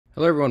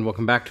Hello everyone,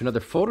 welcome back to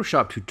another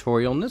Photoshop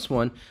tutorial. In this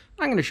one,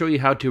 I'm going to show you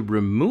how to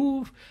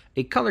remove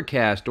a color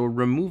cast or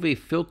remove a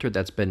filter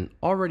that's been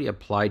already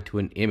applied to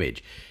an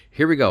image.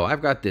 Here we go.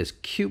 I've got this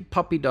cute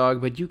puppy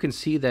dog, but you can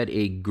see that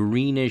a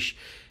greenish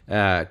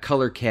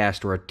color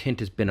cast or a tint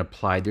has been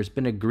applied. There's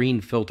been a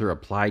green filter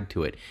applied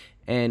to it.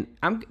 And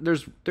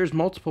there's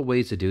multiple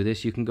ways to do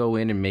this. You can go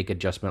in and make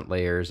adjustment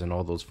layers and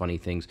all those funny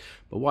things.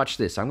 But watch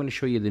this. I'm going to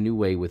show you the new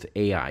way with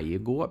AI. You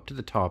go up to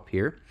the top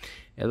here.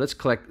 And let's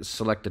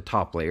select the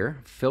top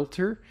layer,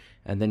 filter,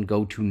 and then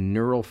go to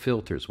neural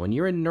filters. When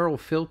you're in neural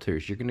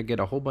filters, you're going to get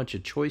a whole bunch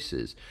of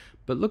choices.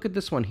 But look at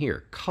this one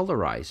here,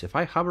 colorize. If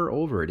I hover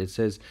over it, it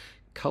says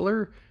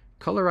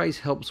Colorize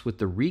helps with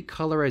the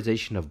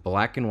recolorization of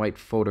black and white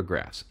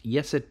photographs.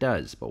 Yes, it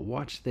does. But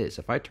watch this.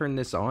 If I turn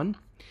this on,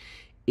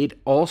 it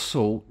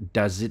also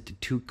does it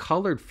to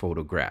colored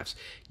photographs.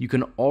 You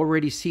can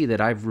already see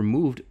that I've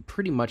removed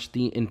pretty much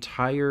the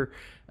entire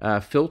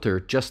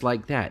filter just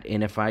like that.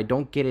 And if I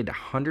don't get it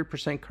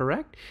 100%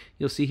 correct,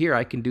 you'll see here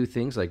I can do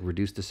things like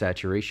reduce the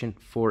saturation.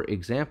 For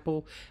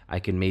example, I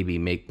can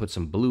maybe put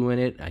some blue in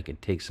it. I can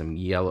take some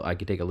yellow. I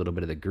can take a little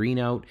bit of the green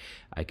out.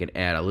 I can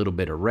add a little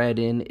bit of red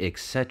in,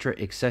 etc.,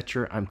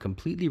 etc. I'm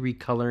completely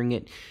recoloring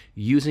it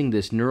using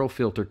this neural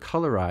filter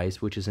Colorize,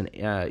 which is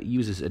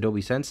uses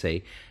Adobe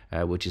Sensei,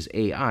 which is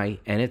AI,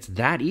 and it's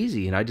that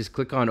easy. And I just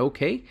click on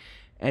OK,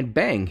 and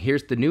bang,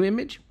 here's the new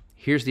image.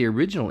 Here's the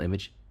original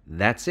image.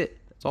 That's it.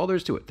 That's all there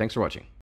is to it. Thanks for watching.